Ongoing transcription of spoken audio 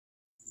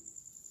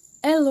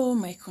Hello,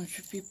 my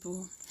country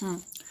people.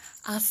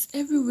 As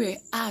everywhere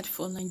hard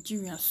for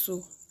Nigeria,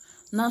 so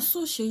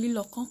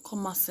Seyi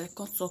come as I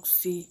can talk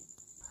say.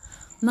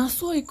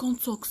 He can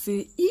talk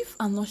say if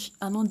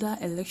another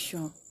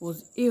election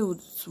was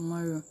held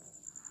tomorrow,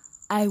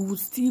 I would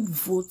still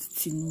vote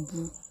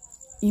TINUBU.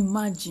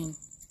 Imagine,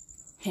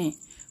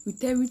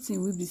 with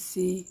everything we be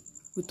say,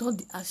 with all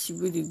the action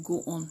where they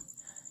go on,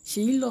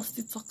 Seyi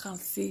still talk and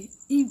say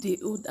if they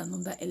hold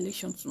another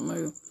election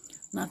tomorrow,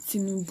 na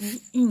TINUBU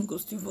him go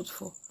still vote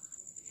for.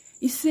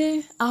 He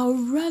say, I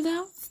would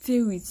rather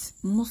stay with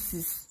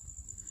Moses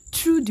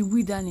through the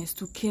wilderness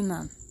to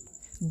Canaan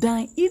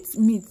than eat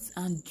meat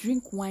and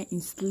drink wine in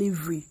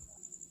slavery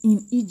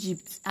in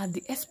Egypt at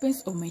the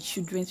expense of my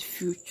children's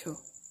future.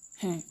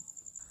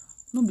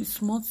 No be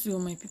small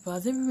thing, my people.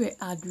 As everywhere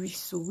hard reach,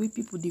 so where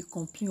people they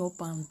complain up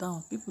and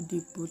down, people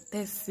they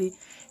protest, say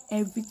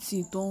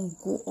everything don't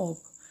go up.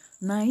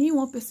 Now he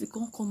one person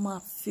come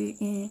out say,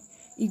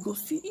 he go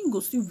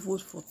still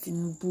vote for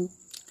TINUBU.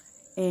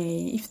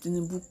 If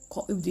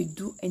TINUBU if they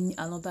do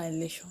another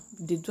election,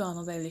 if they do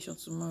another election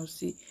tomorrow,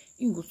 say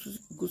he go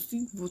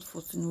still vote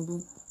for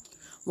TINUBU.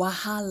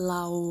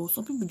 Wahala oh,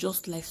 some people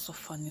just like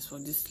sufferness for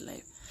this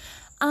life.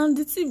 And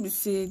the thing be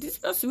say, this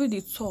person where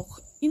they talk,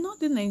 not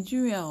the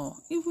Nigeria, or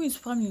even his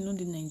family not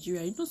the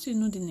Nigeria. You don't say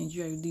not the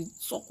Nigeria, they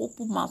talk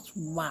open mouth,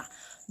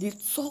 they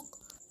talk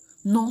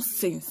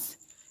nonsense.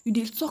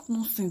 They talk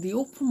nonsense, they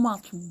open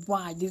mouth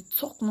wide, they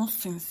talk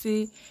nonsense,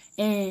 say,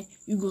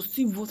 you go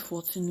still vote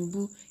for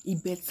TINUBU,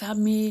 it better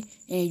me,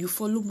 you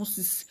follow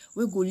Moses,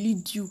 we go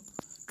lead you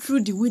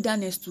through the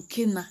wilderness to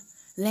Canaan.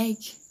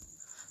 Like,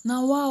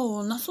 now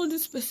wow, now so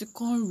this person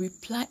can't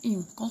reply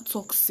him, can't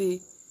talk,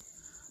 say,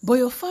 but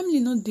your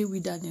family not dey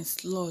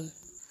wilderness, lol.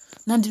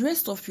 Now the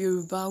rest of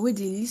Yoruba, where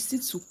they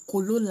listen to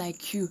Kolo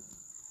like you,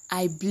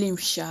 I blame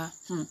Sha,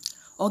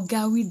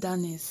 Oga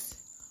wilderness.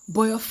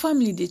 But your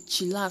family they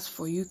chill out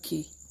for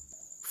UK.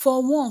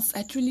 For once,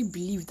 I truly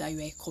believe that you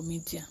are a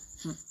comedian.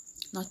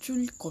 Not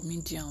truly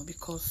comedian,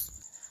 because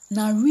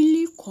na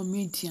really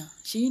comedian.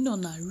 She na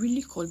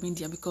really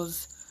comedian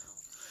because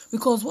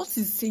what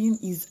he's saying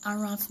is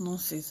arrant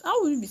nonsense.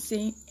 How will you be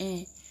saying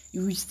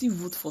you will still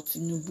vote for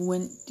TINUBU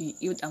when they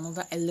hold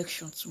another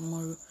election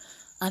tomorrow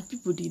and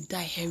people they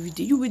die every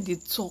day? You when they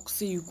talk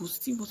say you go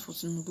still vote for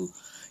TINUBU.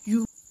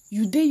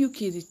 You dey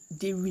UK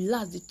they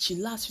relax, they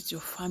chill out with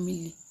your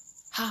family.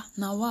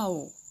 Now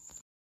wow.